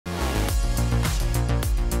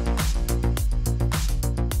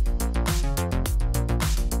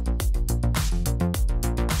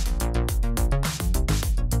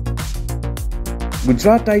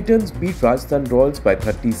Gujarat Titans beat Rajasthan Royals by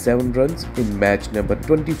 37 runs in match number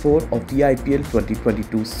 24 of the IPL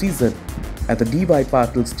 2022 season at the DY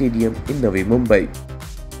Patil Stadium in Navi Mumbai.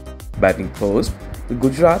 Batting first, the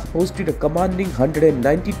Gujarat posted a commanding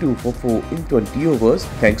 192 for 4 in 20 overs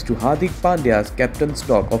thanks to Hardik Pandya's captain's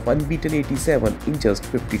knock of unbeaten 87 in just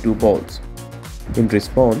 52 balls. In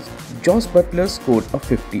response, Jos Buttler scored a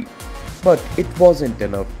 50, but it wasn't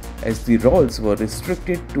enough as the Royals were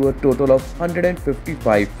restricted to a total of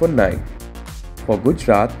 155 for 9. For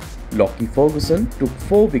Gujarat, Lockie Ferguson took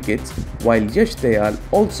 4 wickets while Yash Dayal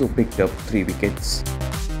also picked up 3 wickets.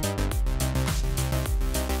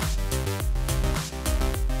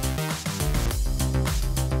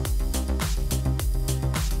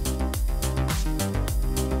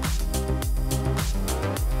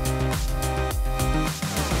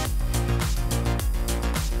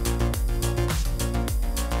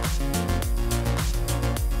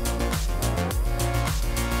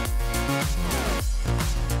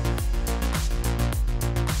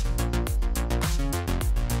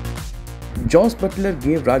 Jos Buttler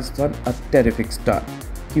gave Rajasthan a terrific start.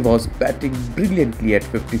 He was batting brilliantly at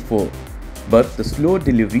 54, but the slow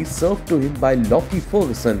delivery served to him by Lockie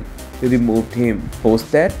Ferguson removed him.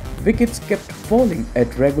 Post that, wickets kept falling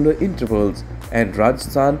at regular intervals and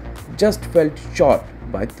Rajasthan just fell short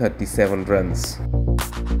by 37 runs.